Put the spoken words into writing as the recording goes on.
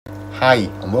Hi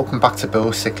and welcome back to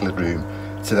Bill's Cichlid Room.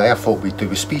 Today I thought we'd do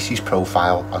a species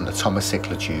profile on the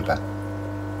Tomocichla tuba.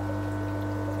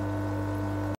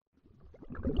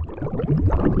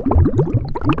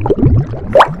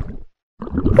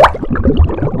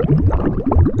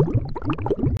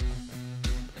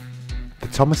 The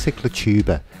Tomocichla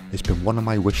tuba has been one of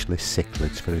my wish list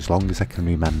cichlids for as long as I can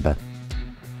remember.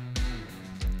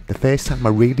 The first time I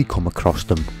really come across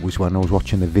them was when I was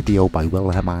watching a video by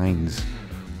Wilhelm Heinz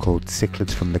called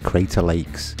Cichlids from the Crater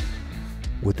Lakes,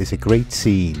 where there's a great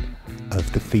scene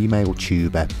of the female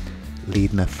tuba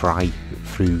leading a fry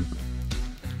through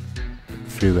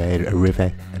a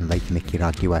river in Lake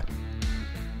Nicaragua.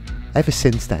 Ever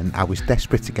since then I was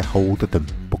desperate to get hold of them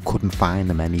but couldn't find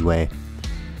them anywhere.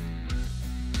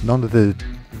 None of the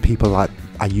people that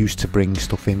I used to bring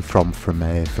stuff in from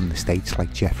the States,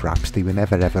 like Jeff Rapps, they were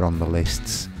never ever on the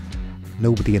lists.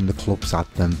 Nobody in the clubs had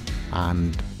them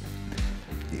and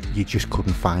you just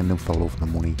couldn't find them for love nor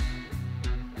money.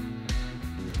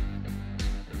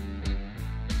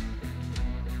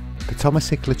 The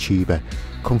Tomocichla tuba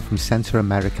come from Central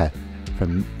America,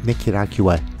 from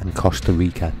Nicaragua and Costa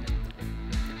Rica.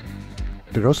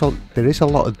 There is a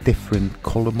lot of different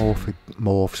colour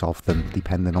morphs of them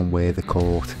depending on where they're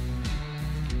caught.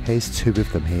 Here's two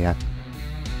of them here.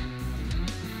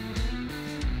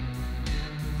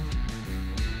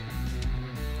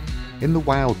 In the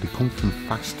wild they come from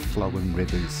fast flowing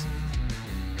rivers.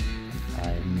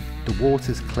 The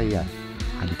water's clear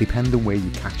and depending on where you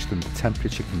catch them the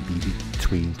temperature can be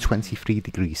between 23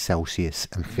 degrees Celsius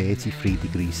and 33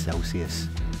 degrees Celsius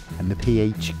and the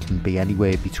pH can be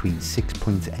anywhere between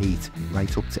 6.8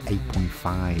 right up to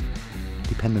 8.5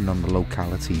 depending on the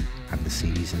locality and the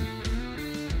season.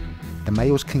 The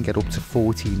males can get up to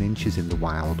 14 inches in the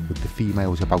wild with the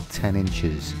females about 10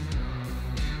 inches.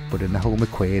 But in the home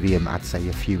aquarium I'd say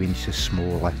a few inches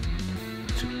smaller,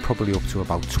 probably up to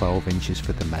about 12 inches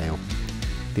for the male.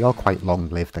 They are quite long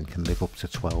lived and can live up to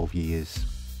 12 years.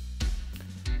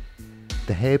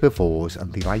 They're herbivores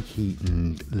and they like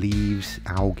eating leaves,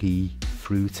 algae,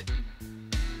 fruit,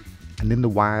 and in the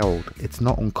wild it's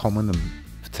not uncommon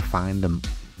to find them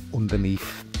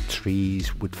underneath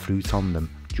trees with fruit on them,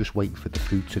 just waiting for the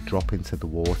fruit to drop into the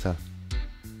water.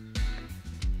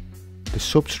 The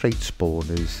substrate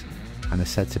spawners and are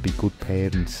said to be good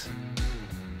parents.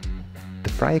 The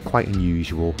fry are quite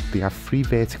unusual. They have 3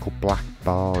 vertical black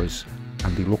bars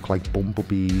and they look like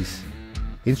bumblebees.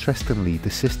 Interestingly, the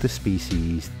sister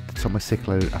species, the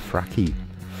Tomocichla Underwoodi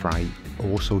fry,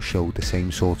 also showed the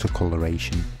same sort of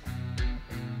coloration.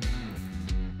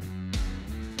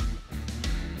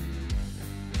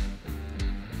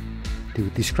 They were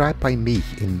described by me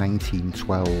in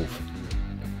 1912.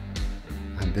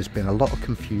 And there's been a lot of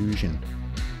confusion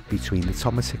between the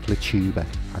Tomocichla tuba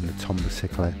and the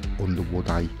Tomocichla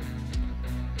Underwoodi.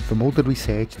 From all the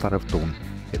research that I've done,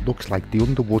 it looks like the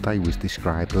Underwoodi was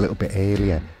described a little bit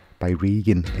earlier by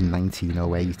Regan in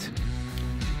 1908.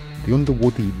 The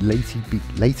Underwoodi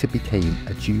later became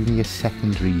a junior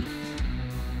secondary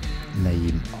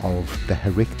name of the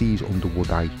Herictes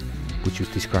Underwoodi, which was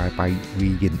described by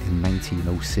Regan in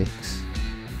 1906.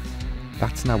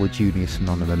 That's now a junior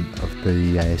synonym of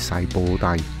the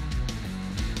Cybordi.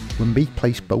 When we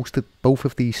placed both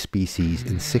of these species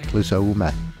in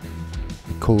Cyclosoma,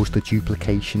 it caused a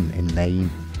duplication in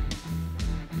name.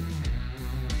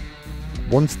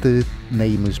 Once the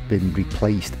name has been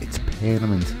replaced, it's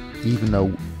permanent, even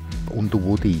though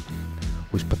Underwoodi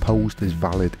was proposed as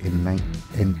valid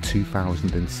in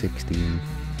 2016.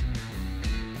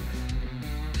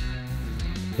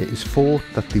 It is thought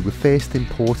that they were first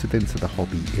imported into the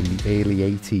hobby in the early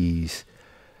 80s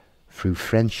through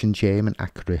French and German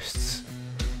aquarists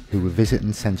who were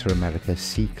visiting Central America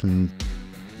seeking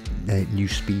new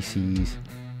species.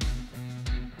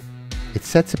 It's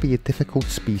said to be a difficult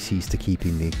species to keep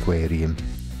in the aquarium,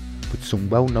 with some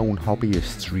well-known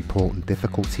hobbyists reporting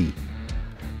difficulty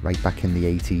right back in the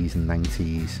 80s and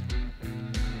 90s.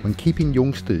 When keeping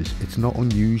youngsters, it's not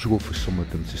unusual for some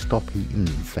of them to stop eating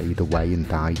and fade away and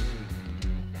die,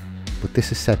 but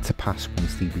this is said to pass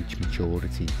once they reach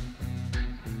maturity.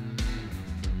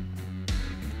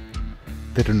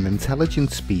 They're an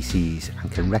intelligent species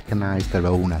and can recognise their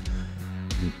owner.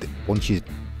 Once you're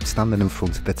standing in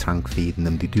front of the tank feeding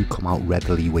them, they do come out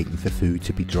readily waiting for food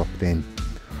to be dropped in,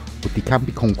 but they can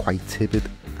become quite timid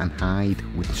and hide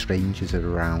when strangers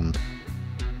are around.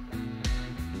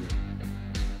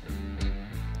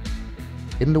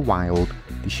 In the wild,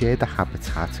 they share the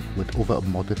habitat with other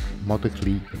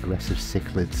moderately aggressive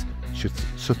cichlids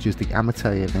such as the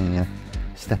Amatonia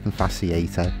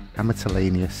stephanfasciata,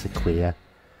 Amatonia sequoia,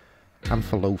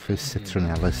 Amphilophus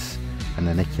citronellus and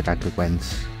Anicula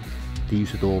gregüensis.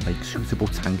 These would all make suitable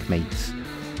tank mates,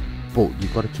 but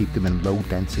you've got to keep them in low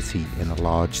density in a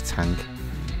large tank.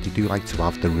 They do like to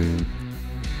have the room.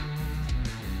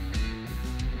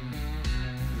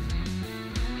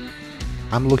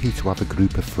 I'm lucky to have a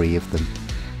group of 3 of them.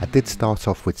 I did start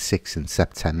off with 6 in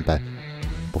September,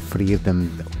 but 3 of them,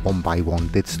 one by one,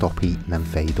 did stop eating and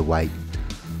fade away.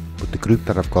 But the group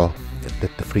that I've got, the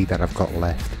 3 that I've got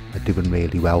left, are doing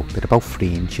really well. They're about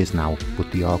 3 inches now, but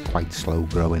they are quite slow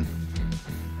growing.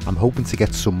 I'm hoping to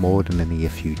get some more in the near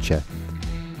future.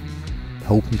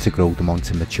 Hoping to grow them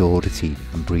onto maturity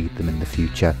and breed them in the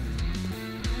future.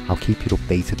 I'll keep you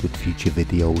updated with future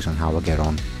videos on how I get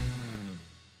on.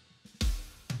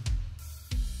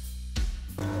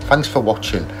 Thanks for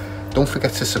watching. Don't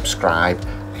forget to subscribe,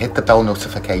 hit the bell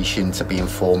notification to be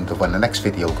informed of when the next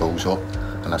video goes up,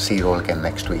 and I'll see you all again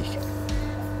next week.